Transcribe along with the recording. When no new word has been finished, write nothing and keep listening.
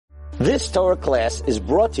This Torah class is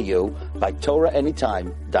brought to you by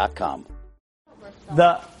TorahAnytime.com.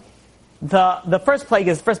 The first plague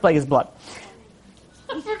is blood.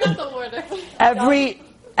 I forgot the order.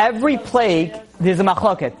 Every plague, there's a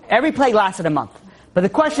machloket. Every plague lasted a month. But the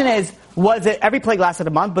question is, every plague lasted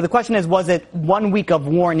a month, but the question is, was it 1 week of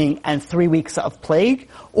warning and 3 weeks of plague?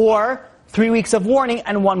 Or 3 weeks of warning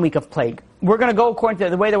and 1 week of plague? We're going to go according to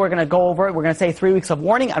the way that we're going to go over it. We're going to say 3 weeks of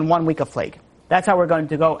warning and 1 week of plague. That's how we're going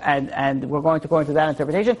to go, and we're going to go into that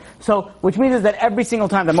interpretation. So, which means is that every single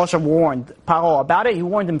time that Moshe warned Paro about it, he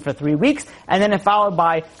warned him for 3 weeks, and then it followed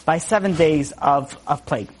by 7 days of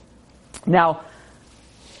plague. Now,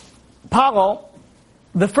 Paro,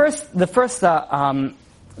 the first plague,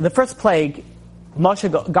 God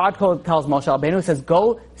tells Moshe Rabbeinu, says,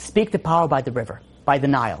 go speak to Paro by the river, by the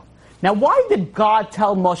Nile. Now, why did God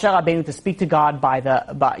tell Moshe Rabbeinu to speak to God by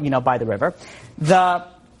the river?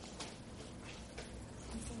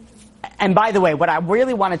 And by the way, what I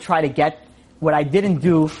really want to try to get, what I didn't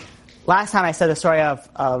do last time I said the story of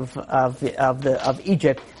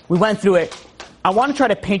Egypt, we went through it. I want to try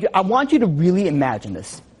to paint. I want you to really imagine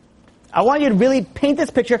this. I want you to really paint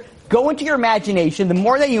this picture. Go into your imagination. The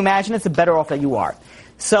more that you imagine it, the better off that you are.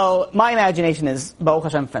 So my imagination is, Baruch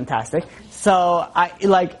Hashem, fantastic. So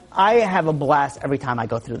I have a blast every time I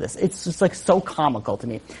go through this. It's just like so comical to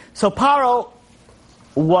me. So Paro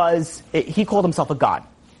he called himself a god,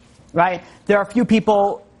 right? There are a few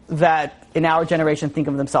people that in our generation think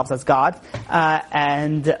of themselves as God,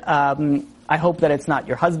 and I hope that it's not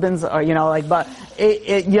your husbands, or but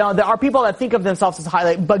there are people that think of themselves as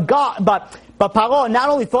highlight. But Paro not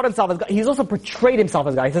only thought himself as God, he's also portrayed himself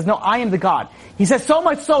as God. He says, "No, I am the God." He says so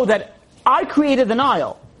much so that I created the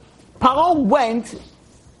Nile. Paro went,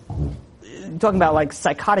 talking about like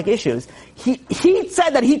psychotic issues. He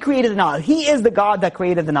said that he created the Nile. He is the God that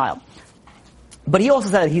created the Nile. But he also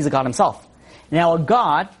said that he's a God himself. Now, a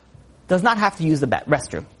God does not have to use the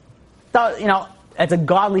restroom. It's a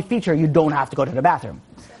godly feature. You don't have to go to the bathroom.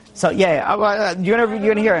 So you're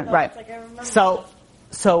gonna hear it, right? So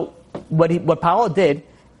what Paro did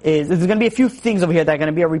is there's going to be a few things over here that are going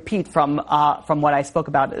to be a repeat from what I spoke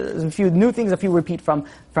about. There's a few new things, a few repeat from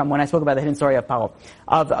when I spoke about the hidden story of Paro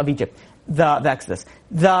of Egypt, the Exodus.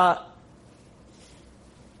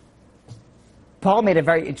 Paul made a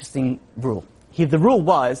very interesting rule. The rule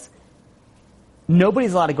was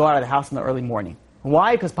nobody's allowed to go out of the house in the early morning.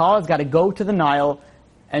 Why? Because Paul has got to go to the Nile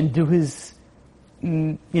and do his,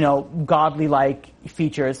 godly-like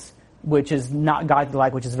features, which is not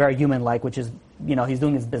godly-like, which is very human-like, which is, he's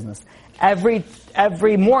doing his business. Every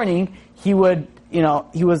morning he would,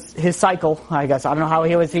 his cycle, I guess, I don't know how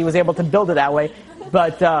he was able to build it that way,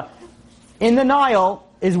 but in the Nile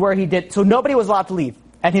is where he did, so nobody was allowed to leave.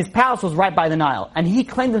 And his palace was right by the Nile. And he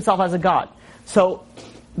claimed himself as a god. So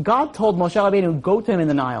God told Moshe Rabbeinu, go to him in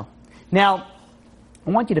the Nile. Now,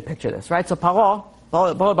 I want you to picture this, right? So Paro,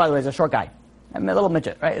 by the way, is a short guy. A little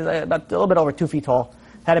midget, right? He's about a little bit over 2 feet tall.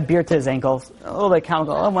 Had a beard to his ankles. A little bit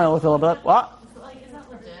comical. I want to look a little bit. What? Is that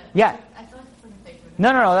legit? Yeah. I feel like it's like a fake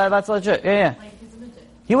movie. No, that's legit. Yeah. Like, he's a midget.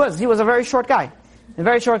 He was a very short guy. A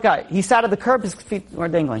very short guy. He sat at the curb, his feet were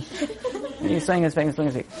dangling. He's swinging his fingers,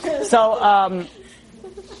 swinging his feet.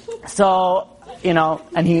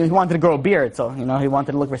 And he wanted to grow a beard, so, he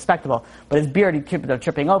wanted to look respectable. But his beard, he kept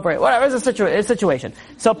tripping over it. Whatever, it's a situation.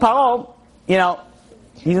 So Paro,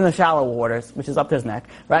 he's in the shallow waters, which is up to his neck,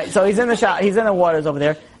 right? So he's in the waters over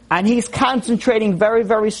there, and he's concentrating very,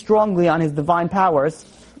 very strongly on his divine powers,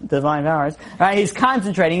 right? He's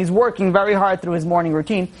concentrating, he's working very hard through his morning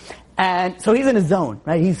routine, and so he's in his zone,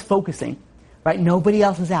 right? He's focusing, right? Nobody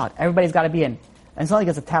else is out. Everybody's got to be in. And suddenly he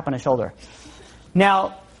gets a tap on his shoulder.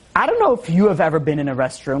 Now, I don't know if you have ever been in a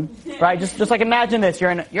restroom, right? Just like imagine this.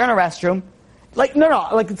 You're in a restroom.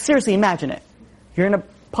 Seriously, imagine it. You're in a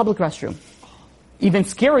public restroom. Even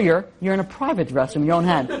scarier, you're in a private restroom, your own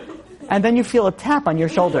hand. And then you feel a tap on your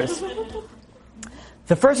shoulders.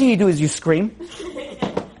 The first thing you do is you scream.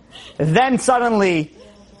 Then suddenly,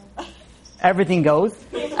 everything goes.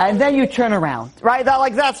 And then you turn around, right?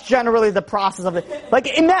 That's generally the process of it.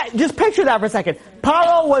 Just picture that for a second.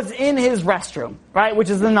 Paro was in his restroom, right? Which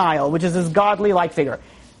is the Nile, which is his godly-like figure.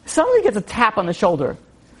 Suddenly gets a tap on the shoulder.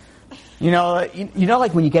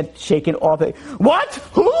 Like when you get shaken off it. What?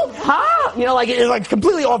 Who? Huh? It's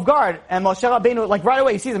completely off guard. And Moshe Rabbeinu, right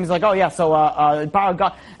away he sees him. He's like, oh yeah, so, Paro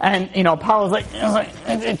got, and, Paro's like,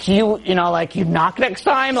 it's you, you knock next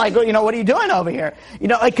time? What are you doing over here?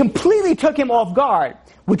 Completely took him off guard.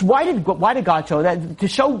 Why did God show that? To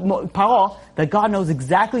show Paro that God knows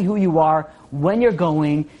exactly who you are, when you're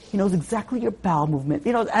going. He knows exactly your bowel movement.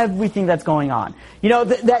 He knows everything that's going on.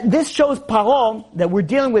 That this shows Paro that we're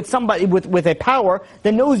dealing with somebody with a power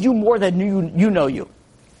that knows you more than you know you.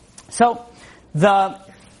 So,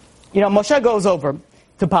 Moshe goes over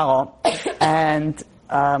to Paro, and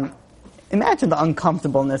imagine the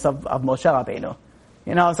uncomfortableness of Moshe Rabbeinu.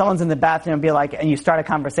 Someone's in the bathroom and and you start a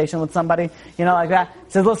conversation with somebody, like that.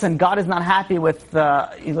 Says, listen, God is not happy with,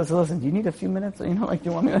 listen, do you need a few minutes? Do you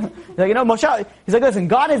want me to? He's like, Moshe, he's like, listen,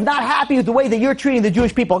 God is not happy with the way that you're treating the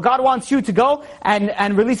Jewish people. God wants you to go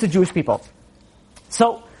and release the Jewish people.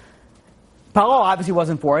 So, Paro obviously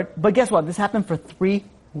wasn't for it, but guess what? This happened for 3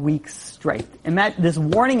 weeks straight. And this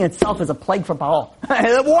warning itself is a plague for Paro.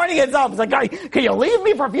 The warning itself is like, God, can you leave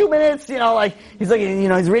me for a few minutes? He's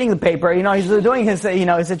reading the paper, he's doing his,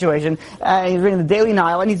 his situation, he's reading the Daily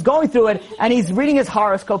Nile, and he's going through it, and he's reading his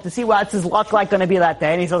horoscope to see what's his luck like going to be that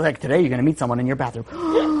day, and he's like, today you're going to meet someone in your bathroom.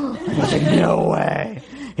 He's like, no way.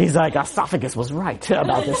 He's like, esophagus was right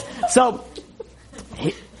about this. So,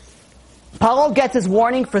 Paro gets his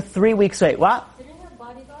warning for 3 weeks straight. What?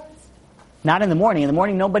 Not in the morning. In the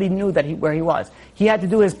morning, nobody knew where he was. He had to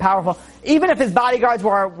do his powerful. Even if his bodyguards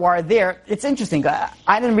were there, it's interesting.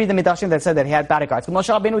 I didn't read the Midrashim that said that he had bodyguards. Moshe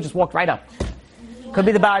Rabbeinu just walked right up. Could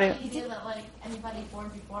be the body. He said that anybody born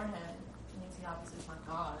before him means he obviously is not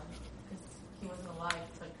God, because he wasn't alive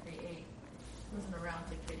to create. He wasn't around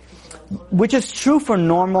to create people that was. Which is true for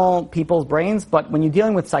normal people's brains, but when you're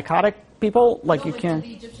dealing with psychotic people, you can't.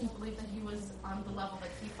 Did the Egyptians believe that he was on the level that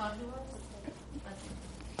he thought he was?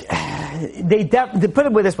 They put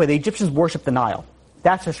it this way, the Egyptians worshipped the Nile.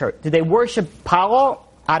 That's for sure. Did they worship Paro?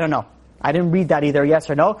 I don't know. I didn't read that either, yes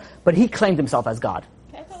or no, but he claimed himself as God.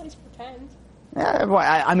 Can't at least pretend.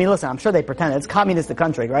 Listen, I'm sure they pretend. It's communist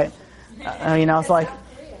country, right? It's like,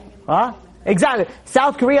 huh? Exactly.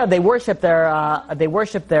 South Korea, they worship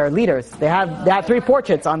their leaders. They have 3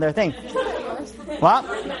 portraits on their thing. What?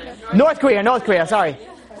 North Korea, sorry.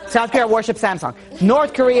 South Korea worships Samsung.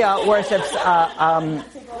 North Korea worships,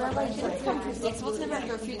 It's supposed to be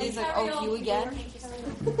after a few days, you again?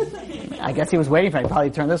 I guess he was waiting for it. He probably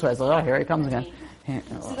turned this way. So, here he comes again.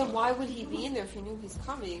 So then why would he be in there if he knew he's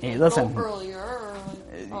coming? Hey, listen. Go earlier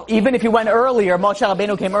even if he went earlier, Moshe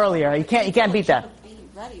Rabbeinu came earlier. You can't beat that. Be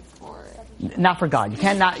ready for it. Not for God. You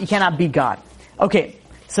cannot beat God. Okay,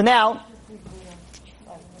 so now,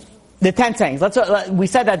 the 10 sayings. We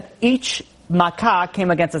said that each Makkah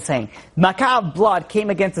came against a saying. Makkah of blood came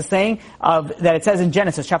against a saying that it says in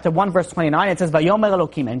Genesis chapter 1 verse 29. It says, Vayomer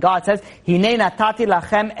Elokim. And God says, Hinei natati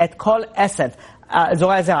lachem et kol esed.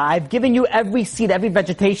 I've given you every seed, every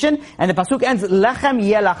vegetation. And the pasuk ends, Lechem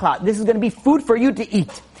yeh lachla. This is going to be food for you to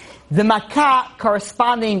eat. The Makkah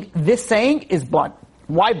corresponding this saying is blood.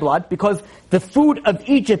 Why blood? Because the food of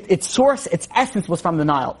Egypt, its source, its essence was from the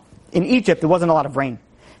Nile. In Egypt, there wasn't a lot of rain.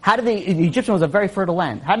 The Egyptian was a very fertile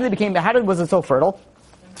land. How was it so fertile?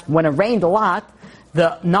 When it rained a lot,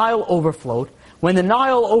 the Nile overflowed. When the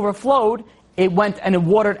Nile overflowed, it went and it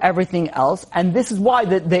watered everything else. And this is why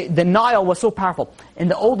the Nile was so powerful. In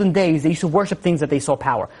the olden days, they used to worship things that they saw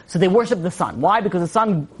power. So they worshiped the sun. Why? Because the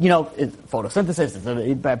sun, is photosynthesis,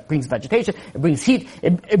 it brings vegetation, it brings heat,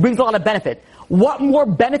 it brings a lot of benefit. What more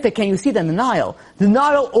benefit can you see than the Nile? The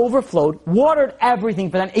Nile overflowed, watered everything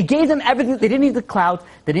for them. It gave them everything. They didn't need the clouds.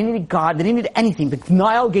 They didn't need God. They didn't need anything. The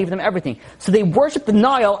Nile gave them everything. So they worshipped the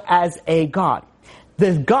Nile as a God.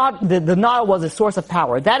 The Nile was a source of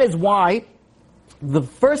power. That is why the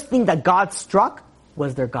first thing that God struck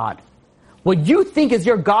was their God. What you think is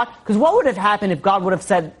your God, because what would have happened if God would have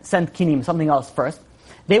sent Kinim, something else first?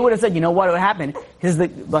 They would have said, what would happen?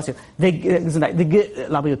 Bless you. Any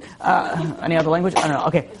other language? I don't know.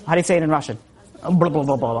 Okay. How do you say it in Russian? Blah, blah,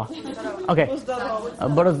 blah, blah, blah. Okay. And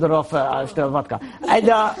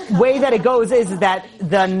the way that it goes is that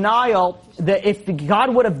the Nile, if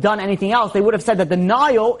God would have done anything else, they would have said that the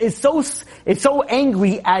Nile is so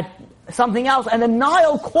angry at something else, and the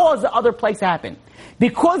Nile caused the other plagues to happen.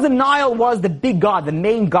 Because the Nile was the big God, the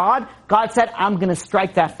main God, God said, I'm going to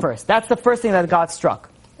strike that first. That's the first thing that God struck.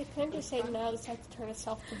 I couldn't just say now this has to turn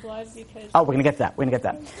itself to blood because... Oh, we're going to get to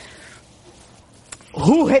that.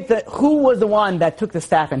 Who was the one that took the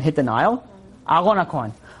staff and hit the Nile? Aaron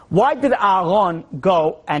HaKohen. Why did Aaron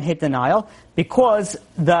go and hit the Nile? Because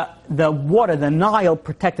the water, the Nile,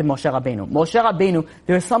 protected Moshe Rabbeinu. Moshe Rabbeinu,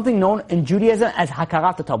 there is something known in Judaism as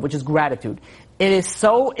Hakarat Tov, which is gratitude. It is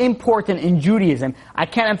so important in Judaism. I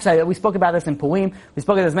can't emphasize it. We spoke about this in Purim. We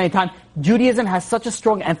spoke about this many times. Judaism has such a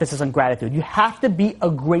strong emphasis on gratitude. You have to be a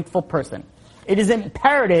grateful person. It is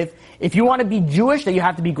imperative, if you want to be Jewish, that you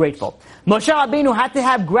have to be grateful. Moshe Rabbeinu had to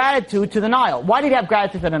have gratitude to the Nile. Why did he have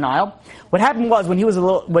gratitude to the Nile? What happened was, when he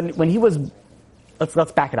was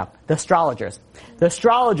let's back it up. The astrologers. The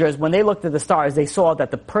astrologers, when they looked at the stars, they saw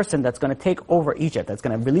that the person that's going to take over Egypt, that's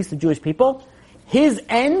going to release the Jewish people, his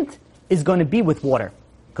end is going to be with water.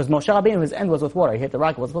 Because Moshe Rabbeinu's end was with water. He hit the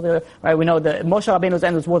rock, right? We know that Moshe Rabbeinu's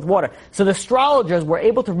end was with water. So the astrologers were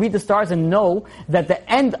able to read the stars and know that the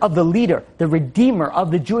end of the leader, the redeemer of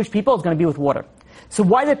the Jewish people, is going to be with water. So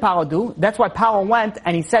why did Paro do? That's why Paro went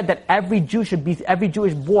and he said that every Jewish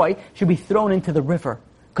boy should be thrown into the river.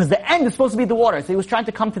 Because the end is supposed to be the water. So he was trying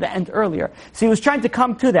to come to the end earlier. So he was trying to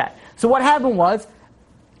come to that. So what happened was,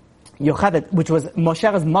 Yocheved, which was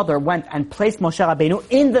Moshe's mother, went and placed Moshe Rabbeinu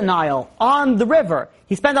in the Nile, on the river.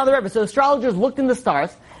 He spent on the river. So the astrologers looked in the stars.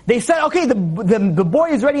 They said, okay, the boy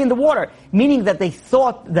is ready in the water. Meaning that they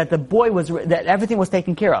thought that the boy was, that everything was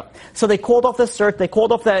taken care of. So they called off the search, they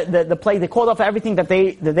called off the plague, they called off everything that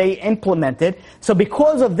they implemented. So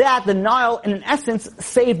because of that, the Nile, in essence,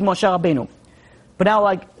 saved Moshe Rabbeinu. But now,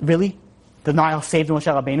 like, really? The Nile saved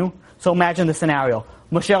Moshe Rabbeinu? So imagine the scenario.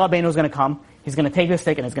 Moshe Rabbeinu is going to come, he's going to take the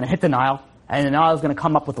stick and he's going to hit the Nile, and the Nile is going to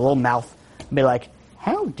come up with a little mouth and be like,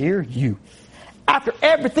 how dare you? After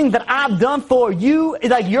everything that I've done for you, it's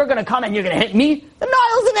like you're going to come and you're going to hit me? The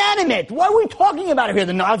Nile's inanimate. What are we talking about here?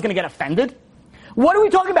 The Nile's going to get offended? What are we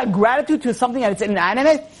talking about? Gratitude to something that's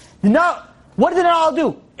inanimate? No. What did the Nile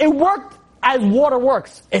do? It worked as water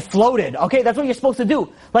works. It floated. Okay, that's what you're supposed to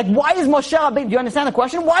do. Like, why is Moshe Rabbeinu, do you understand the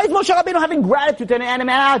question? Why is Moshe Rabbeinu having gratitude to an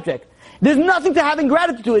inanimate object? There's nothing to having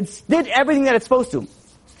gratitude to. It did everything that it's supposed to.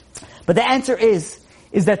 But the answer is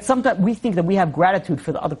that sometimes we think that we have gratitude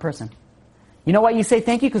for the other person. You know why you say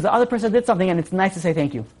thank you? Because the other person did something and it's nice to say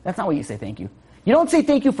thank you. That's not what you say thank you. You don't say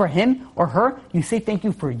thank you for him or her. You say thank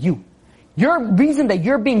you for you. Your reason that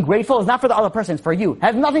you're being grateful is not for the other person, it's for you. It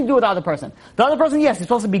has nothing to do with the other person. The other person, yes, you're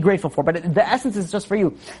supposed to be grateful for, but the essence is just for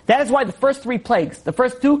you. That is why the first three plagues, the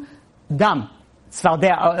first two, dam,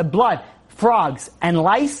 blood, frogs, and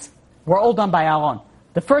lice, were all done by Aaron.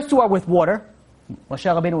 The first two are with water. Moshe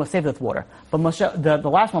Rabbeinu was saved with water. But the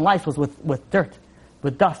last one, lice, was with dirt,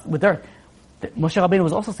 with dust, with dirt. Moshe Rabbeinu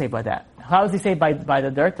was also saved by that. How was he saved by the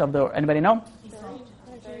dirt? Anybody know?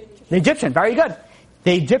 The Egyptian, very good.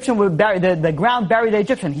 The Egyptian would bury, the ground buried the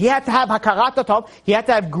Egyptian. He had to have hakarat hatov, he had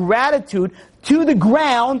to have gratitude to the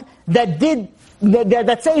ground that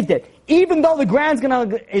saved it. Even though the ground's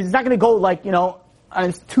is not gonna go like, on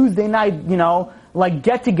a Tuesday night, like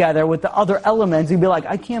get together with the other elements, he'd be like,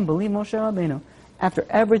 I can't believe Moshe Rabbeinu. After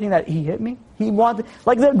everything that he hit me, he wanted,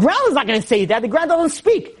 like the ground is not gonna say that, the ground doesn't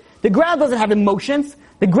speak. The ground doesn't have emotions.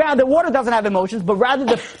 The water doesn't have emotions, but rather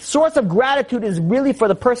the source of gratitude is really for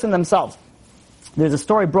the person themselves. There's a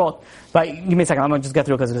story brought by, give me a second, I'm going to just get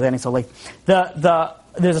through it because it's getting so late.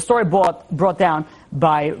 There's a story brought down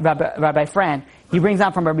by Rabbi Fran. He brings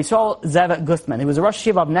down from Rabbi Yisrael Zev Gustman. He was a Rosh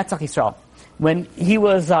Yeshiva of Netzach Yisrael. When he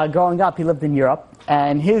was growing up, he lived in Europe,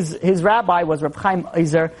 and his rabbi was Reb Chaim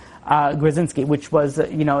Ozer Grzinski, which was,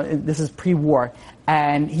 this is pre-war.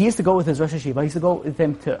 And he used to go with his Rosh Yeshiva, he used to go with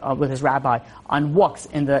him with his rabbi on walks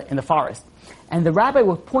in the forest. And the rabbi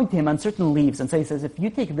would point to him on certain leaves and say, he says, if you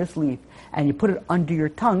take this leaf and you put it under your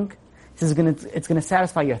tongue, he says it's going to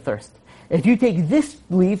satisfy your thirst. If you take this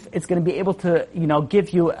leaf, it's going to be able to,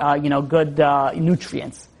 give you, good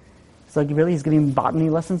nutrients. So really, he's giving botany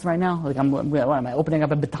lessons right now? Like, what am I, opening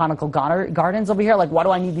up a botanical gardens over here? Like, why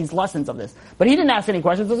do I need these lessons of this? But he didn't ask any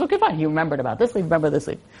questions. It was okay, fine. He remembered about this leaf, remember this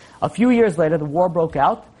leaf. A few years later, the war broke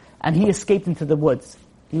out, and he escaped into the woods.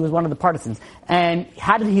 He was one of the partisans. And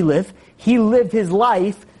how did he live? He lived his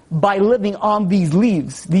life by living on these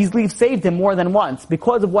leaves. These leaves saved him more than once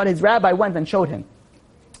because of what his rabbi went and showed him.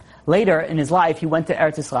 Later in his life, he went to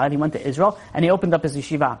Eretz Yisrael, he went to Israel, and he opened up his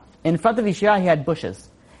yeshiva. In front of yeshiva, he had bushes.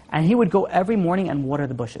 And he would go every morning and water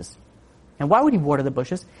the bushes. And why would he water the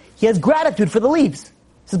bushes? He has gratitude for the leaves. He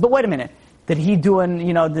says, but wait a minute. Did he did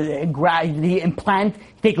he implant,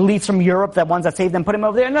 take leaves from Europe, the ones that saved them, put them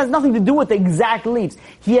over there? And it has nothing to do with the exact leaves.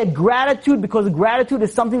 He had gratitude because gratitude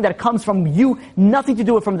is something that comes from you, nothing to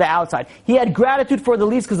do with from the outside. He had gratitude for the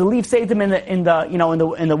leaves because the leaves saved him in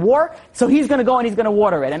the war. So he's going to go and he's going to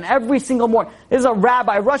water it. And every single morning, there's a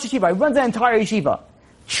rabbi, Rosh Yeshiva, he runs the entire yeshiva.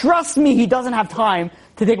 Trust me, he doesn't have time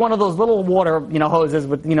to take one of those little water, hoses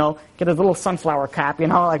with, get a little sunflower cap,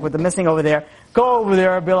 like with the missing over there. Go over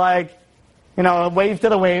there and be like, wave to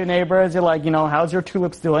the neighbors. You're like, how's your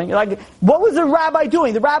tulips doing? You're like, what was the rabbi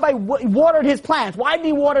doing? The rabbi watered his plants. Why did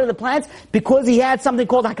he water the plants? Because he had something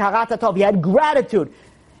called hakarat hatov. He had gratitude.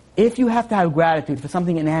 If you have to have gratitude for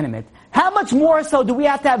something inanimate, how much more so do we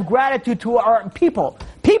have to have gratitude to our people?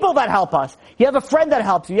 People that help us. You have a friend that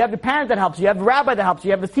helps you. You have your parent that helps you. You have a rabbi that helps you.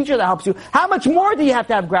 You have a teacher that helps you. How much more do you have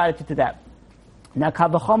to have gratitude to that? Now,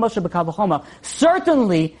 kavachoma shebekavachoma.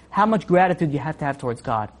 Certainly, how much gratitude you have to have towards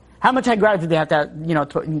God. How much gratitude you have to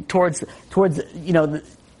have, towards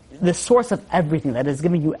the source of everything that is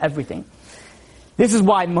giving you everything. This is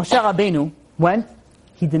why Moshe Rabbeinu went.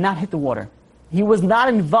 He did not hit the water. He was not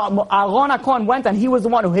involved. Aaron HaKohen went, and he was the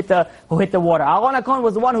one who hit the water. Aaron HaKohen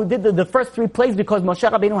was the one who did the first 3 plagues because Moshe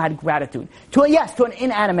Rabbeinu had gratitude to an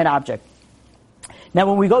inanimate object. Now,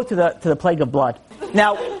 when we go to the plague of blood,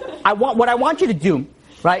 now what I want you to do,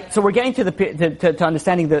 right? So we're getting to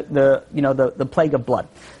understanding the plague of blood.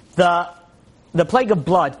 The plague of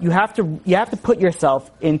blood, you have to put yourself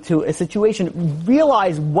into a situation,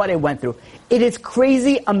 realize what it went through. It is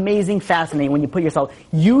crazy, amazing, fascinating when you put yourself,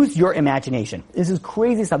 use your imagination. This is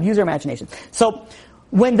crazy stuff, use your imagination. So,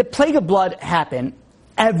 when the plague of blood happened,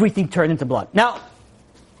 everything turned into blood. Now,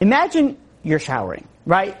 imagine you're showering,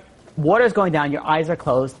 right? Water's going down, your eyes are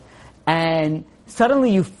closed, and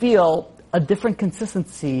suddenly you feel a different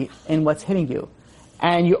consistency in what's hitting you.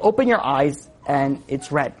 And you open your eyes, and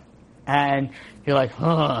it's red. And you're like,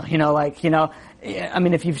 I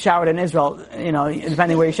mean, if you've showered in Israel,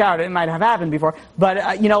 depending where you showered, it might have happened before.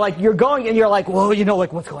 But, you're going and you're like, well,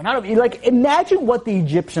 what's going on? Imagine what the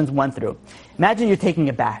Egyptians went through. Imagine you're taking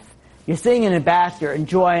a bath. You're sitting in a bath, you're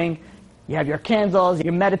enjoying, you have your candles,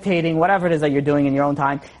 you're meditating, whatever it is that you're doing in your own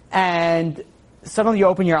time. And suddenly you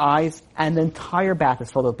open your eyes and the entire bath is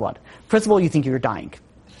filled with blood. First of all, you think you're dying.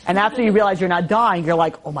 And after you realize you're not dying, you're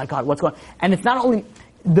like, oh my God, what's going on? And it's not only...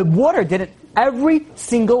 The water every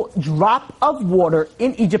single drop of water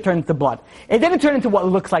in Egypt turned into blood. It didn't turn into what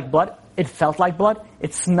looks like blood. It felt like blood.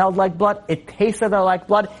 It smelled like blood. It tasted like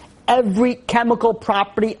blood. Every chemical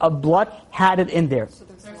property of blood had it in there. So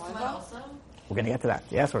there's blood also? We're going to get to that.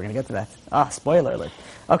 Yes, we're going to get to that. Spoiler alert.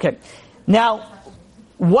 Okay. Now,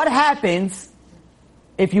 what happens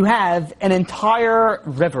if you have an entire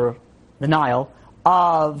river, the Nile,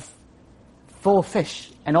 of full of fish,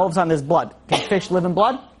 and all of a sudden there's blood? Can fish live in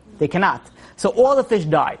blood? They cannot. So all the fish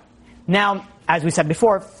died. Now, as we said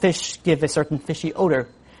before, fish give a certain fishy odor.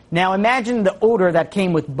 Now imagine the odor that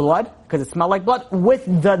came with blood, because it smelled like blood, with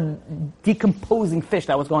the decomposing fish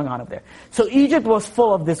that was going on up there. So Egypt was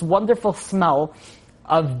full of this wonderful smell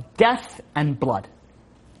of death and blood.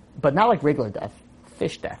 But not like regular death,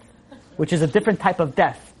 fish death, which is a different type of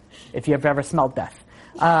death, if you've ever smelled death.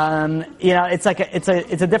 It's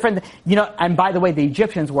a different, and by the way, the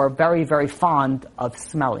Egyptians were very, very fond of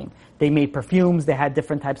smelling. They made perfumes, they had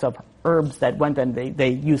different types of herbs that went, and they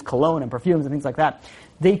used cologne and perfumes and things like that.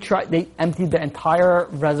 They emptied the entire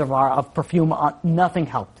reservoir of perfume, nothing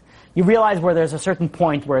helped. You realize where there's a certain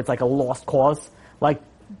point where it's like a lost cause, like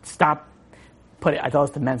stop I tell this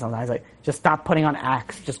to men sometimes, just stop putting on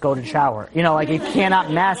Axe, just go to the shower. You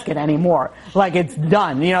cannot mask it anymore. It's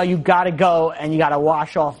done. You gotta go and you gotta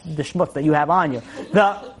wash off the schmutz that you have on you.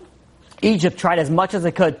 Egypt tried as much as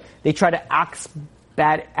it could. They tried to Axe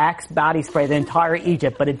body spray the entire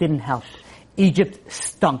Egypt, but it didn't help. Egypt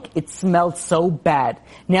stunk. It smelled so bad.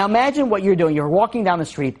 Now imagine what you're doing. You're walking down the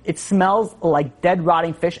street. It smells like dead,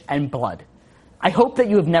 rotting fish and blood. I hope that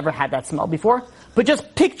you have never had that smell before, but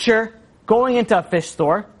just picture going into a fish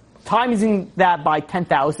store, timing that by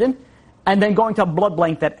 10,000, and then going to a blood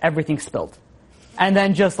bank that everything spilled. And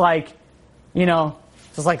then just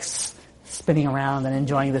spinning around and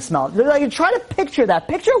enjoying the smell. Try to picture that.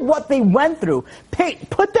 Picture what they went through.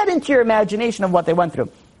 Put that into your imagination of what they went through.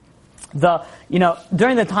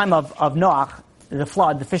 During the time of Noach, the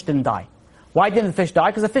flood, the fish didn't die. Why didn't the fish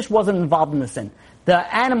die? Because the fish wasn't involved in the sin.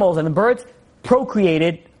 The animals and the birds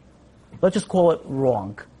procreated, let's just call it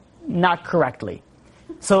wrong. Not correctly.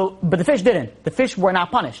 But the fish didn't. The fish were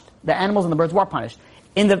not punished. The animals and the birds were punished.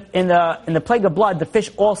 In the plague of blood, the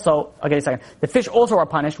fish also, the fish also were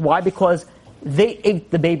punished. Why? Because they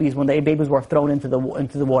ate the babies when the babies were thrown into the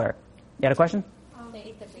water. You had a question? They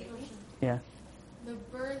ate the babies? Yeah. The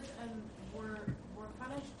birds were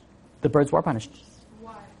punished? The birds were punished.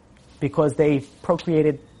 Why? Because they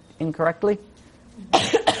procreated incorrectly.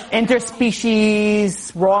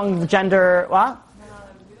 Interspecies, wrong gender, what?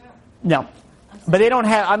 No. But they don't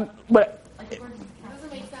have, It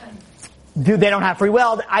doesn't make sense. Dude, they don't have free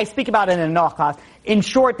will. I speak about it in a Noach class. In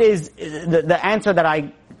short is, the answer that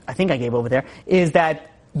I think I gave over there, is that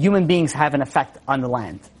human beings have an effect on the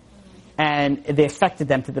land. And they affected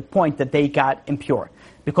them to the point that they got impure.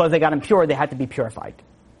 Because they got impure, they had to be purified.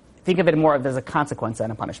 Think of it more as a consequence than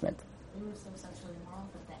a punishment. It was so sexually wrong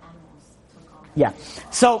that the animals took on. Yeah.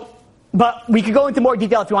 So, but we could go into more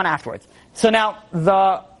detail if you want afterwards. So now,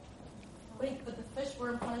 Wait, but the fish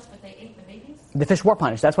weren't punished, but they ate the babies? the fish were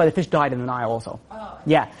punished. That's why the fish died in the Nile also. Oh.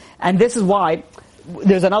 Yeah. And this is why,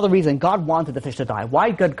 there's another reason. God wanted the fish to die.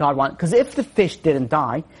 Why did God want? Because if the fish didn't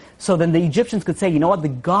die, so then the Egyptians could say, you know what, the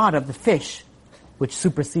God of the fish, which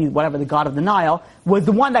supersedes whatever the God of the Nile, was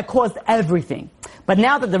the one that caused everything. But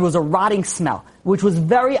now that there was a rotting smell, which was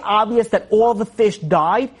very obvious that all the fish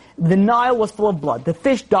died, the Nile was full of blood. The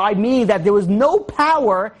fish died, meaning that there was no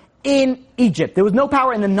power in Egypt. There was no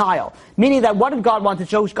power in the Nile. Meaning that what did God want to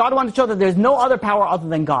show? God wanted to show that there's no other power other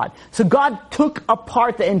than God. So God took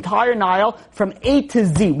apart the entire Nile from A to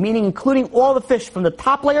Z, meaning including all the fish from the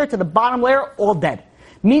top layer to the bottom layer, all dead.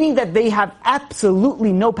 Meaning that they have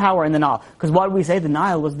absolutely no power in the Nile. Because what did we say? The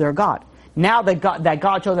Nile was their God. Now that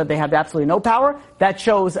God shows that they have absolutely no power, that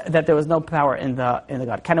shows that there was no power in the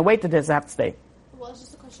God. Can I wait to this? I have to stay. Well, it's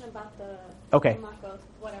just a question about the Okay. Makos,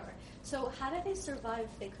 whatever. So how did they survive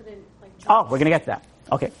if they couldn't like drink? Oh, we're going to get to that.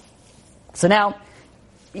 Okay. So now,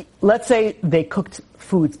 let's say they cooked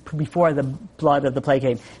foods before the blood of the plague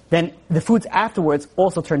came. Then the foods afterwards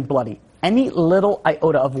also turned bloody. Any little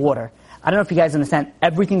iota of water. I don't know if you guys understand,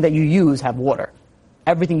 everything that you use have water.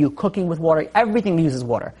 Everything you're cooking with water, everything uses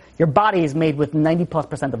water. Your body is made with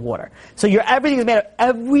 90+% of water. So everything is made of,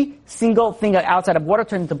 every single thing outside of water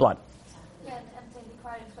turns into blood. Yeah, and everything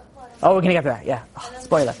required blood. Oh, we're going to get to that, yeah. Oh, And then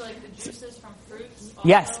spoiler. there's, like the juices from fruits. Also.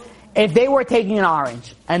 Yes. If they were taking an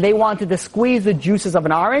orange and they wanted to squeeze the juices of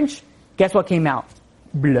an orange, guess what came out?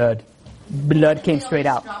 Blood. Blood came straight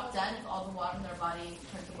out. Drop dead if all the water in their body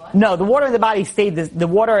turned to blood. No, the water in the body stayed, the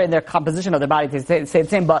water in their composition of their body stayed the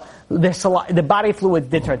same, but the body fluid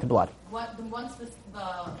did turn to blood. Once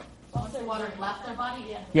the water left their body,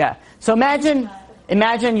 yeah. Yeah. So imagine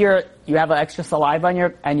you have an extra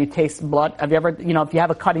saliva and you taste blood. Have you ever, if you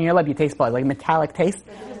have a cut in your lip, you taste blood, like a metallic taste?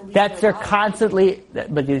 They're constantly,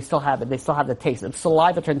 but you still have it. They still have the taste. The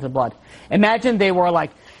saliva turns to blood. Imagine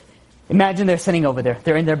they're sitting over there.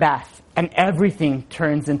 They're in their bath and everything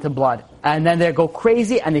turns into blood. And then they go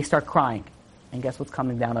crazy and they start crying. And guess what's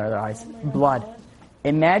coming down their eyes? Blood.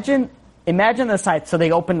 Imagine the sight. So they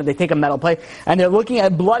take a metal plate and they're looking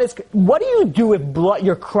at blood. What do you do if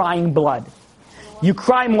you're crying blood? You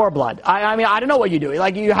cry more blood. I mean, I don't know what you do.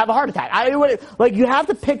 Like, you have a heart attack. You have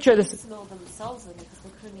to picture this. Smell themselves in it because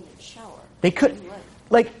they couldn't even shower. They could,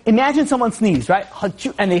 imagine someone sneezed, right?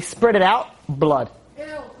 And they spit it out, blood. Ew.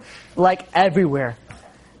 Like, everywhere.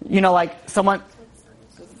 Someone,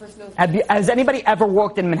 has anybody ever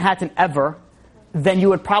walked in Manhattan ever? Then you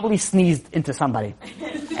would probably sneeze into somebody.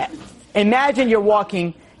 Imagine you're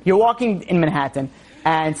walking in Manhattan,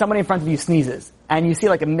 and somebody in front of you sneezes, and you see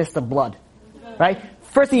like a mist of blood, right?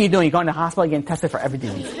 First thing you're doing, you're going to the hospital, you're getting tested for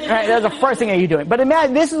everything. Right? That's the first thing that you're doing. But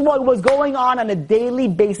imagine, this is what was going on a daily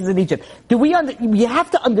basis in Egypt. You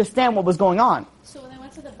have to understand what was going on. So when they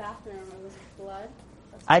went to the bathroom, it was blood?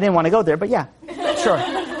 I didn't want to go there, but yeah, sure.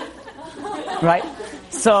 Right?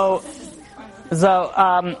 So,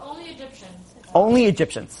 only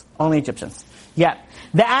Egyptians. Yeah.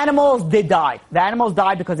 The animals did die. The animals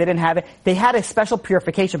died because they didn't have it. They had a special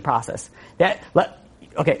purification process.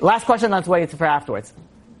 Okay, last question, let's wait for afterwards.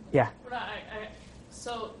 Yeah.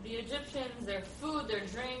 So the Egyptians, their food, their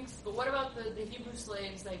drinks, but what about the Hebrew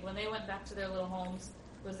slaves? Like when they went back to their little homes,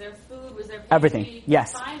 was their food, was their everything?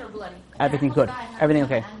 Yes. Fine or bloody? Everything good. Everything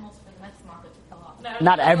okay. Animals for the next market to kill off. No,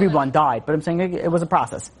 Not everyone died, but I'm saying it was a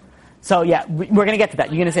process. So yeah, we're going to get to that.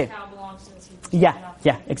 You're going to say. Cow belongs to the Hebrews.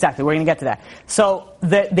 Yeah, exactly. We're going to get to that. So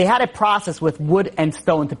they had a process with wood and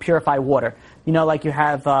stone to purify water. Like you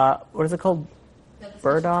have, what is it called?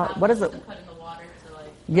 Burda? What is it?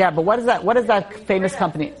 Yeah, but what is that? What is that famous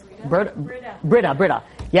company? Brita.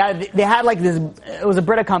 Yeah, they had like this. It was a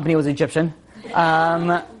Brita company. It was Egyptian.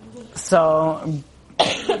 So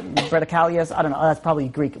Brita Callias. I don't know. That's probably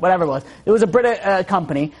Greek. Whatever it was. It was a Brita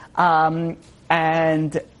company,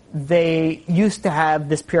 and they used to have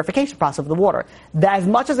this purification process of the water. As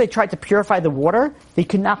much as they tried to purify the water, they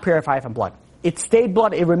could not purify it from blood. It stayed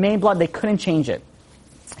blood. It remained blood. They couldn't change it.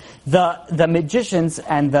 The magicians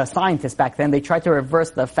and the scientists back then, they tried to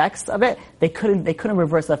reverse the effects of it. They couldn't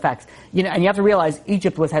reverse the effects. And you have to realize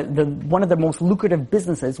Egypt one of the most lucrative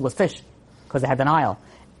businesses was fish, because they had the Nile.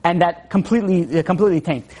 And that completely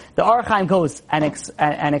tanked. The Orach Chaim goes and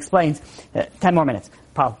explains, 10 more minutes,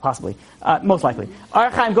 possibly, most likely.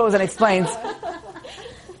 Orach Chaim goes and explains,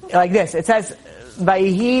 like this. It says,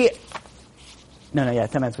 10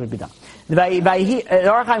 minutes would be done. The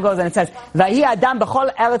Orach Chaim goes and it says, "Vahi Adam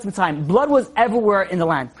b'chol eretz Mitzrayim." Blood was everywhere in the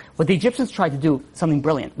land. What the Egyptians tried to do, something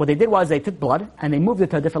brilliant. What they did was they took blood and they moved it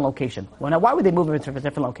to a different location. Well, now why would they move it to a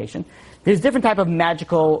different location? There's different type of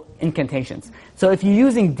magical incantations. So if you're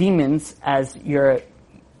using demons as your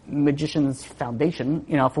magician's foundation,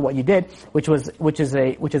 for what you did, which is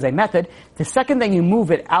a method. The second that you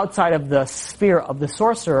move it outside of the sphere of the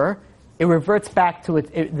sorcerer, it reverts back to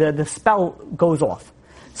the spell goes off.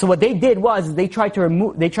 So what they did was they tried to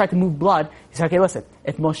move blood. He said, okay, listen,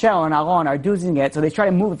 if Moshe and Aaron are doing it, so they try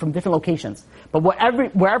to move it from different locations. But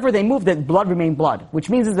wherever they moved it, blood remained blood, which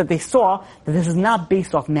means is that they saw that this is not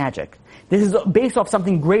based off magic. This is based off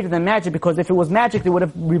something greater than magic, because if it was magic, they would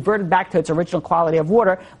have reverted back to its original quality of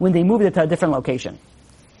water when they moved it to a different location.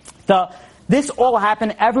 This all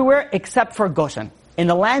happened everywhere except for Goshen. In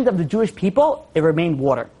the land of the Jewish people, it remained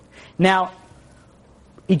water. Now,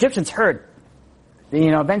 Egyptians heard,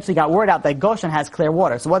 eventually got word out that Goshen has clear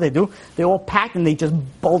water. So what they do, they all packed and they just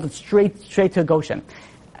bolted straight to Goshen.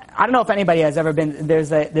 I don't know if anybody has ever been,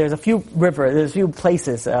 there's a few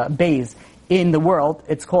places, bays in the world.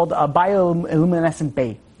 It's called a bioluminescent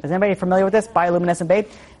bay. Is anybody familiar with this? Bioluminescent bay?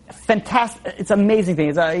 Fantastic. It's an amazing thing.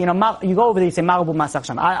 It's you go over there, you say, Marabu Masach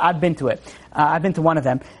Sham. I've been to it. I've been to one of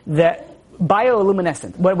them. The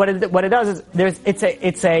bioluminescent. What it does is,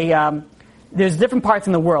 there's different parts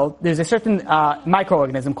in the world. There's a certain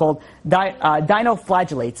microorganism called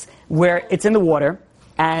dinoflagellates, where it's in the water,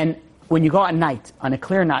 and when you go at night, on a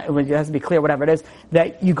clear night, when it has to be clear, whatever it is,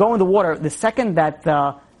 that you go in the water, the second that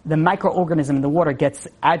the microorganism in the water gets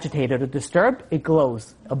agitated or disturbed, it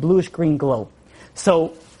glows, a bluish-green glow.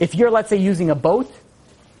 So if you're, let's say, using a boat,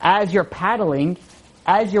 as you're paddling,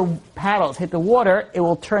 as your paddles hit the water, it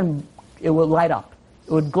will light up.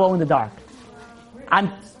 It would glow in the dark.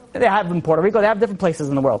 They have in Puerto Rico. They have different places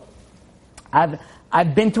in the world.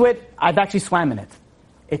 I've been to it. I've actually swam in it.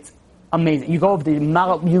 It's amazing. You go over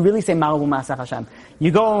you really say Marabu Masach Hashem.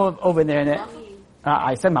 You go over there and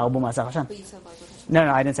I said Marabu Masach Hashem. No,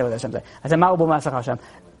 I didn't say what Hashem said. I said Marabu Masach Hashem.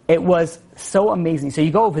 It was so amazing. So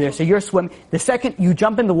you go over there. So you're swimming. The second you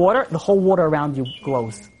jump in the water, the whole water around you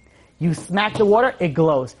glows. You smack the water, it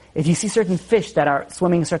glows. If you see certain fish that are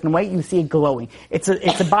swimming a certain way, you see it glowing. It's a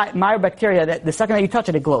myobacteria that the second that you touch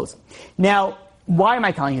it, it glows. Now, why am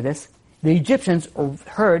I telling you this? The Egyptians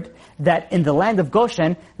heard that in the land of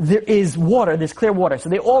Goshen, there is water, there's clear water. So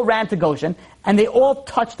they all ran to Goshen, and they all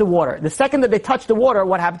touched the water. The second that they touched the water,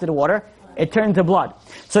 what happened to the water? It turned to blood.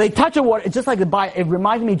 So they touch the water, it's just like it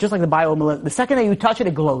reminds me just like the bioluminescent. The second that you touch it,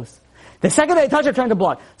 it glows. The second they touch it, it turned to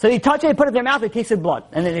blood. So they touch it, they put it in their mouth, they tasted blood.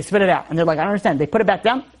 And then they spit it out. And they're like, I don't understand. They put it back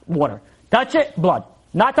down, water. Touch it, blood.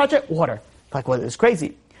 Not touch it, water. Like, well, it's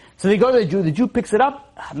crazy. So they go to the Jew. The Jew picks it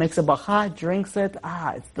up, makes a bacha, drinks it.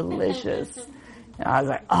 It's delicious. And I was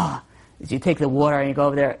like, you take the water and you go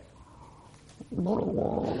over there.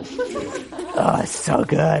 It's so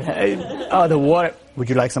good. The water. Would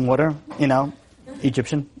you like some water?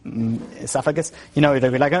 Egyptian esophagus. You'd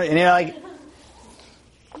be like, and you're like,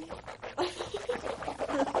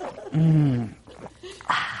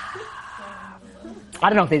 I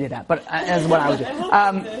don't know if they did that, but that's what I would do.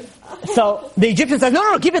 So the Egyptians said,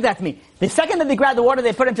 no, give it that to me. The second that they grabbed the water,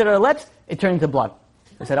 they put it into their lips, it turned into blood.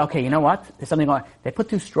 They said, okay, you know what? There's something going on. They put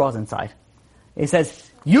 2 straws inside. He says,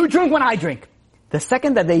 you drink when I drink. The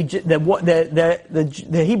second that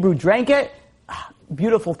the Hebrew drank it,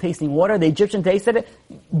 beautiful tasting water. The Egyptian tasted it,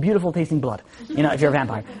 beautiful tasting blood. If you're a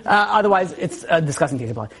vampire. Otherwise, it's disgusting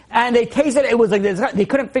tasting blood. And they tasted it was like this. They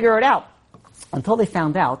couldn't figure it out until they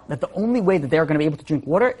found out that the only way that they're going to be able to drink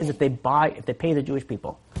water is if they pay the Jewish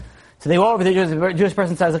people. So they go over the Jewish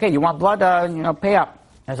person says, okay, you want blood? Pay up.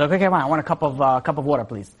 I said, okay, fine. I want a cup of water,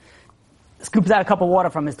 please. Scoops out a cup of water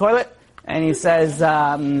from his toilet, and he says,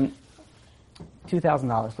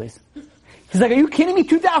 $2,000, please. He's like, are you kidding me?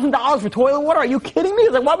 $2,000 for toilet water? Are you kidding me?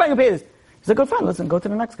 He's like, why am I going to pay this? He's like, oh, fine, listen, go to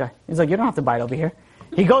the next guy. He's like, you don't have to buy it over here.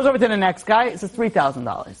 He goes over to the next guy. It says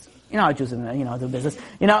 $3,000. You know how Jews do business.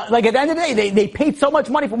 Like at the end of the day, they paid so much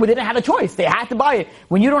money for it, they didn't have a choice. They had to buy it.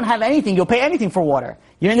 When you don't have anything, you'll pay anything for water.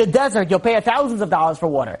 You're in the desert, you'll pay thousands of dollars for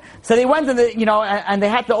water. So they went and and they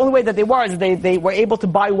had, the only way that they were is they were able to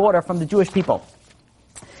buy water from the Jewish people.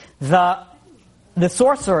 The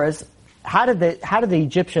sorcerers, how did the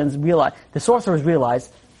Egyptians realize? The sorcerers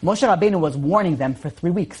realized Moshe Rabbeinu was warning them for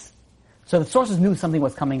 3 weeks. So the sorcerers knew something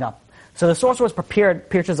was coming up. So the sorcerers prepared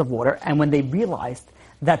pitchers of water, and when they realized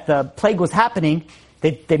that the plague was happening,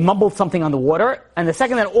 they mumbled something on the water, and the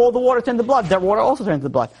second that all the water turned to blood, their water also turned to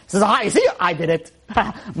blood. Says, you see, I did it.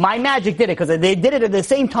 My magic did it, because they did it at the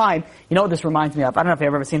same time. You know what this reminds me of? I don't know if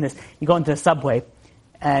you've ever seen this. You go into a subway,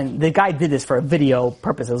 and the guy did this for a video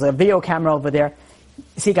purpose. It was a video camera over there.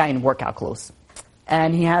 You see a guy in workout clothes.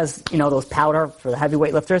 And he has, those powder for the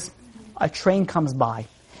heavyweight lifters. A train comes by.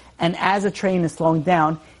 And as the train is slowing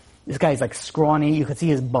down, This guy's like scrawny. You could see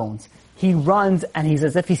his bones. He runs, and he's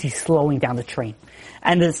as if he's slowing down the train.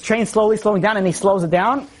 And this train's slowly slowing down, and he slows it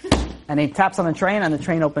down, and he taps on the train, and the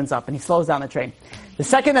train opens up, and he slows down the train. The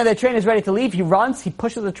second that the train is ready to leave, he runs, he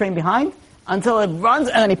pushes the train behind until it runs,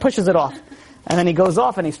 and then he pushes it off. And then he goes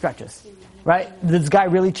off, and he stretches. Right? This guy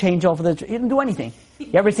really changed over the train. He didn't do anything.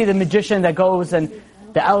 You ever see the magician that goes, and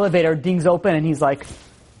the elevator dings open, and he's like,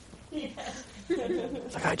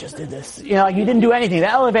 it's like, I just did this. You know, like you didn't do anything. The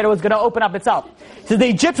elevator was going to open up itself. So the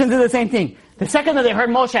Egyptians did the same thing. The second that they heard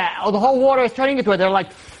Moshe, the whole water is turning into it. They're like,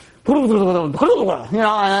 you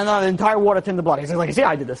know, and the entire water turned to blood. He's like, see,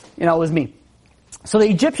 I did this. You know, it was me. So the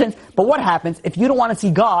Egyptians, but what happens if you don't want to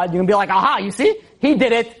see God? You're going to be like, aha, you see? He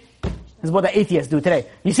did it. This is what the atheists do today.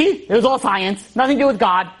 You see? It was all science. Nothing to do with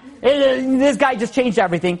God. This guy just changed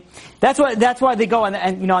everything. That's why they go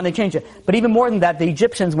and they change it. But even more than that, the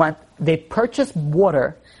Egyptians they purchased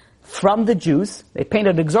water from the Jews, they paid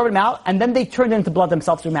an exorbitant amount, and then they turned it into blood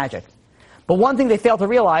themselves through magic. But one thing they failed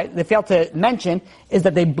to mention, is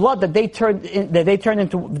that the blood that they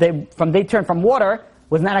turned from water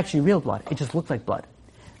was not actually real blood. It just looked like blood.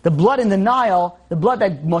 The blood in the Nile, the blood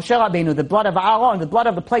that Moshe Rabbeinu, the blood of Aaron, the blood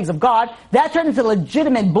of the plagues of God, that turned into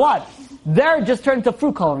legitimate blood. They're just turned into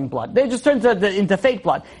fruit coloring blood. They just turned into fake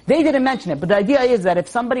blood. They didn't mention it, but the idea is that if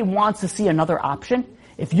somebody wants to see another option,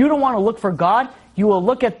 if you don't want to look for God, you will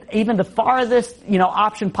look at even the farthest,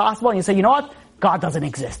 option possible, and you say, you know what? God doesn't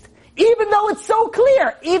exist. Even though it's so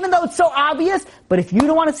clear, even though it's so obvious, but if you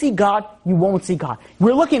don't want to see God, you won't see God.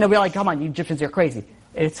 We're looking and we're like, come on, you Egyptians, you're crazy.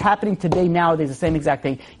 It's happening today, nowadays, the same exact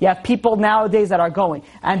thing. You have people nowadays that are going,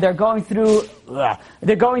 and they're going through, life,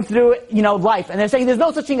 and they're saying there's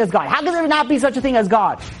no such thing as God. How can there not be such a thing as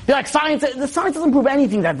God? They're like, science doesn't prove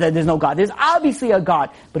anything that there's no God. There's obviously a God.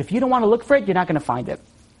 But if you don't want to look for it, you're not going to find it.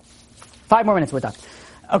 5 more minutes, we're done.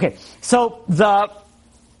 Okay, so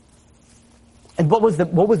and what was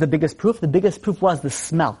the biggest proof? The biggest proof was the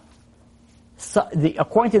smell. So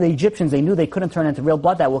according to the Egyptians, they knew they couldn't turn into real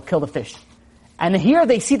blood that will kill the fish. And here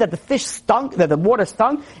they see that the fish stunk, that the water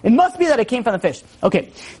stunk. It must be that it came from the fish. Okay,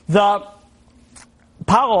 the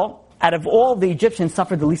Paro, out of all the Egyptians,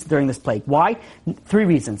 suffered the least during this plague. Why? 3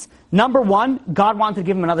 reasons. Number 1, God wanted to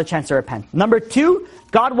give him another chance to repent. Number 2,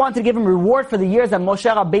 God wanted to give him reward for the years that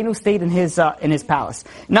Moshe Rabbeinu stayed in his palace.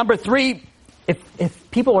 Number 3, if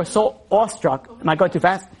people were so awestruck, am I going too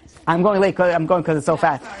fast? I'm going late because it's so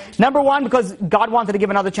fast. Number 1, because God wanted to give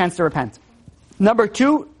another chance to repent. Number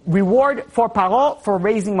 2, reward for Paro for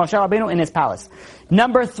raising Moshe Rabbeinu in his palace.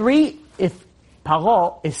 Number 3, if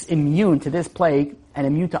Paro is immune to this plague and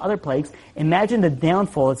immune to other plagues, imagine the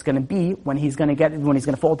downfall it's going to be when he's going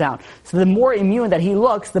to fall down. So the more immune that he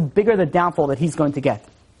looks, the bigger the downfall that he's going to get.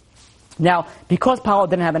 Now, because Paro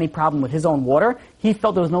didn't have any problem with his own water, he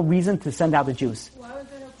felt there was no reason to send out the Jews. Why was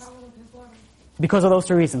there no problem with his water? Because of those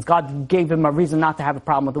 3 reasons. God gave him a reason not to have a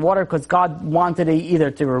problem with the water, because God wanted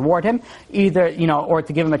either to reward him, or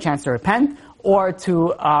to give him a chance to repent, or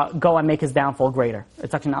to go and make his downfall greater.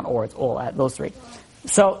 It's actually not or, it's all at those 3.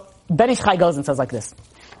 So, Ben Ish Chai goes and says like this.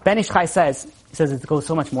 Ben Ish Chai says it goes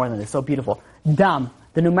so much more than this, so beautiful. Dam,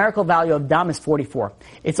 the numerical value of Dam is 44.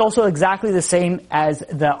 It's also exactly the same as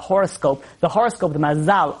the horoscope. The horoscope, the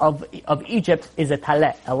mazal of Egypt is a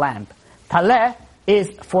taleh, a lamb. Taleh is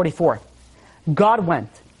 44. God went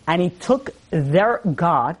and he took their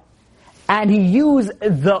God and he used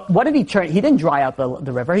what did he turn? He didn't dry out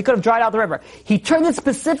the river. He could have dried out the river. He turned it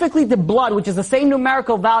specifically to blood, which is the same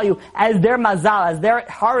numerical value as their mazal, as their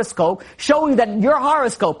horoscope, showing that your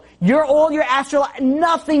horoscope, all your astral,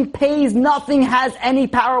 nothing pays, nothing has any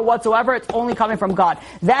power whatsoever. It's only coming from God.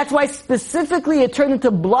 That's why specifically it turned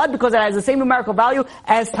into blood, because it has the same numerical value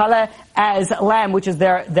as taleh, as lamb, which is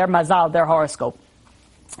their mazal, their horoscope.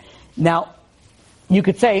 Now, you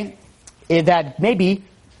could say that maybe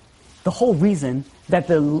the whole reason that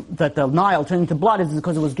the Nile turned into blood is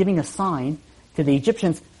because it was giving a sign to the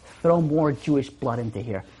Egyptians, throw more Jewish blood into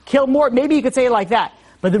here. Kill more, maybe you could say it like that.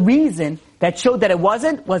 But the reason that showed that it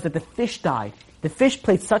wasn't was that the fish died. The fish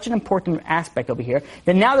played such an important aspect over here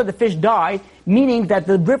that now that the fish died, meaning that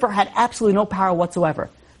the river had absolutely no power whatsoever.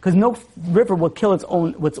 Because no river will kill its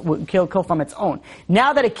own, will kill from its own.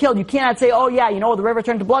 Now that it killed, you cannot say, oh yeah, the river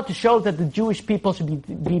turned to blood, to show that the Jewish people should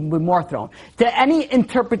be more thrown. To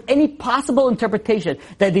any possible interpretation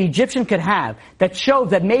that the Egyptian could have that shows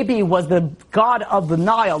that maybe it was the God of the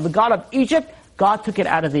Nile, the God of Egypt, God took it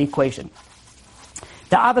out of the equation.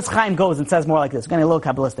 The Abbas Chaim goes and says more like this. We're getting a little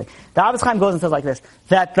Kabbalistic. The Abbas Chaim goes and says like this,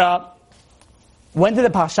 that when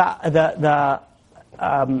did the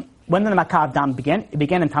when did the Makkah of Dam begin? It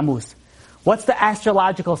began in Tammuz. What's the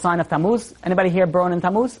astrological sign of Tammuz? Anybody here born in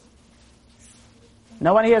Tammuz?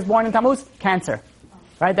 No one here is born in Tammuz? Cancer.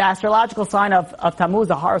 Right? The astrological sign of Tammuz,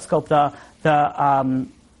 the horoscope, what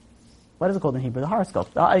is it called in Hebrew? The horoscope.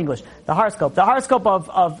 English. The horoscope. The horoscope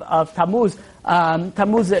of Tammuz.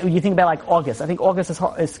 Tammuz, you think about like August. I think August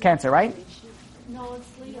is Cancer, right? No, it's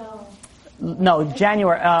Leo. No,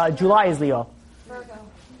 July is Leo. Virgo.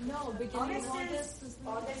 No, beginning of August is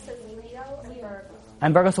Leo.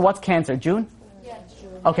 And Virgo, so what's Cancer? June? Yeah,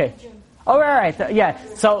 June. Okay. Oh, right. Yeah.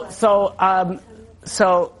 So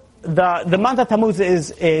the month of Tammuz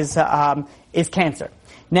is Cancer.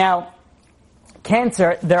 Now,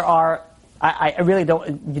 Cancer, there are, I really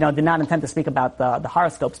don't, did not intend to speak about the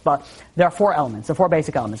horoscopes, but there are 4 elements, so 4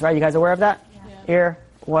 basic elements, right? You guys aware of that? Yeah. Air,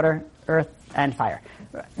 water, earth, and fire.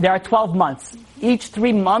 There are 12 months. Each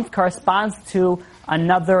 3 month corresponds to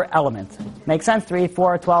another element. Make sense? 3,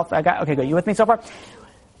 4, 12. Okay, good. You with me so far?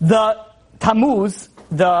 The Tammuz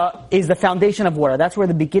is the foundation of water. That's where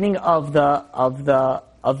the beginning of the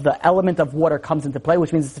element of water comes into play,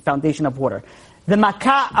 which means it's the foundation of water. The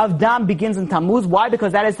Makkah of Dam begins in Tammuz. Why?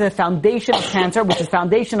 Because that is the foundation of Cancer, which is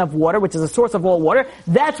foundation of water, which is the source of all water.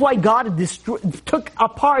 That's why God took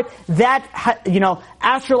apart that,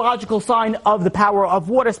 astrological sign of the power of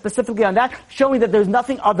water, specifically on that, showing that there's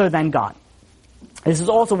nothing other than God. This is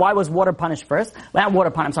also why was water punished first? Not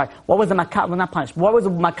water punished, I'm sorry. What was the Makkah, well, not punished. What was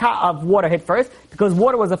the Makkah of water hit first? Because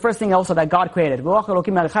water was the first thing also that God created. Water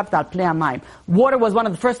was one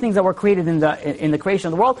of the first things that were created in the creation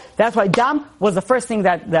of the world. That's why Dam was the first thing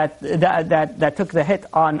that took the hit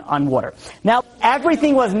on water. Now,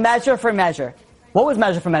 everything was measure for measure. What was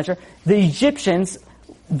measure for measure? The Egyptians,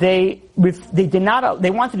 they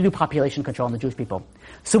wanted to do population control on the Jewish people.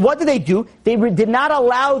 So what did they do? They did not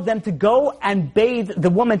allow them to go and bathe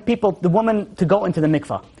the woman to go into the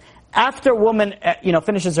mikvah. After a woman,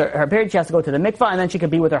 finishes her period, she has to go to the mikvah, and then she can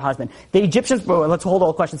be with her husband. The Egyptians, let's hold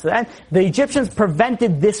all questions to the end. The Egyptians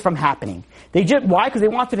prevented this from happening. Why? Because they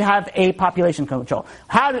wanted to have a population control.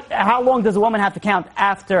 How long does a woman have to count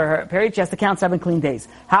after her period? She has to count 7 clean days.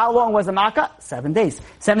 How long was the Makkah? 7 days.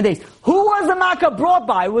 7 days. Who was the Makkah brought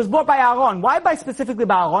by? It was brought by Aaron. Why specifically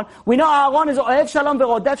by Aaron? We know Aaron is Ohev Shalom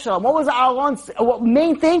Ve'rodef Shalom. What was Aaron's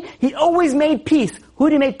main thing? He always made peace. Who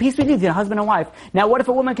do you make peace with? Your husband and wife. Now, what if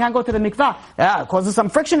a woman can't go to the mikvah? It causes some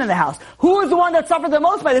friction in the house. Who is the one that suffered the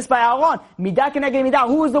most by this? By Aaron. Midah keneged midah.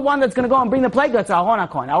 Who is the one that's going to go and bring the plague? That's Aaron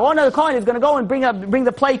HaKohen. Aaron HaKohen is going to go and bring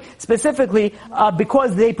the plague specifically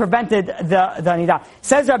because they prevented the nidah.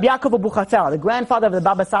 Says Rabbi Yaakov Abuchatzar, the grandfather of the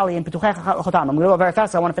Baba Sali in Petuchei Chotam. I'm going to go very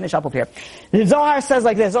fast. So I want to finish up over here. The Zohar says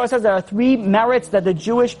like this. The Zohar says there are 3 merits that the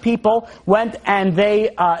Jewish people went and they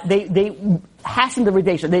hastened the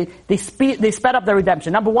redemption. They sped up the redemption.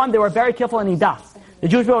 Number 1, they were very careful in Nidah. The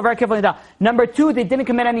Jewish people were very careful in Nidah. Number 2, they didn't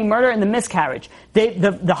commit any murder in the miscarriage.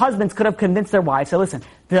 The husbands could have convinced their wives, so listen,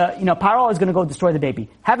 Paro is going to go destroy the baby.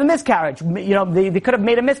 Have a miscarriage. They could have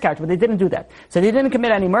made a miscarriage, but they didn't do that. So they didn't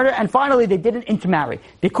commit any murder, and finally they didn't intermarry.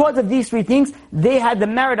 Because of these 3 things, they had the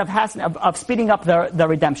merit of speeding up the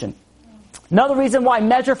redemption. Another reason why,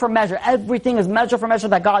 measure for measure. Everything is measure for measure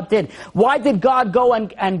that God did. Why did God go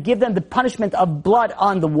and give them the punishment of blood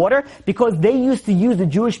on the water? Because they used to use the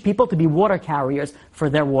Jewish people to be water carriers for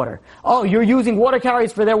their water. Oh, you're using water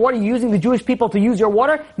carriers for their water, you're using the Jewish people to use your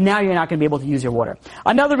water, now you're not going to be able to use your water.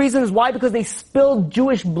 Another reason is why? Because they spilled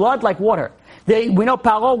Jewish blood like water. We know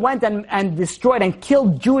Paro went and destroyed and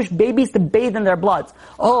killed Jewish babies to bathe in their bloods.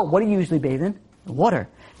 Oh, what do you usually bathe in? Water.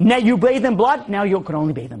 Now you bathe in blood, now you can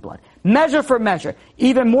only bathe in blood. Measure for measure.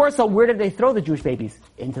 Even more so, where did they throw the Jewish babies?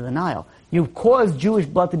 Into the Nile. You cause Jewish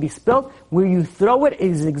blood to be spilled. Where you throw it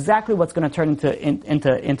is exactly what's going to turn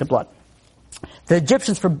into blood. The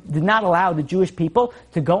Egyptians did not allow the Jewish people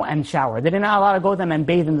to go and shower. They did not allow to go to them and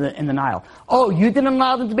bathe in the Nile. Oh, you didn't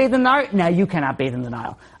allow them to bathe in the Nile? Now you cannot bathe in the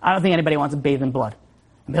Nile. I don't think anybody wants to bathe in blood.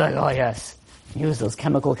 And be like, oh yes, use those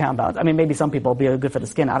chemical compounds. I mean, maybe some people will be good for the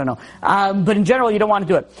skin. I don't know. But in general, you don't want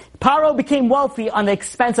to do it. Paro became wealthy on the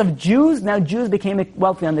expense of Jews. Now Jews became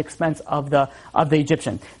wealthy on the expense of the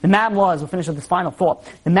Egyptian. The MAM laws, we'll finish with this final thought.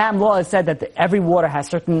 The MAM laws said that every water has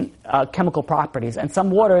certain chemical properties, and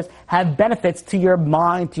some waters have benefits to your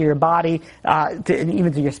mind, to your body,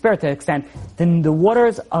 even to your spirit to an extent. Then the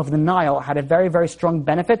waters of the Nile had a very, very strong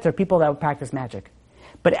benefit to people that would practice magic.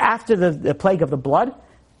 But after the plague of the blood,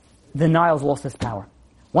 the Nile's lost its power.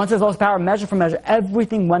 Once it's lost power, measure for measure,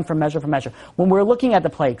 everything went from measure for measure. When we're looking at the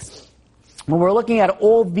plagues, when we're looking at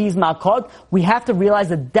all these malkot, we have to realize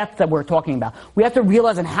the depth that we're talking about. We have to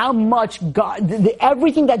realize and how much God,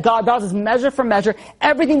 everything that God does is measure for measure.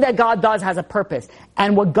 Everything that God does has a purpose.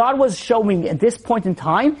 And what God was showing at this point in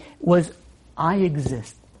time was, I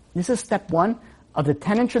exist. This is step 1 of the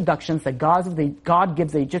 10 introductions that God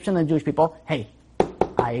gives the Egyptian and the Jewish people. Hey,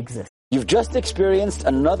 I exist. You've just experienced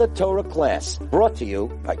another Torah class brought to you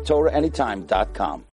by TorahAnytime.com.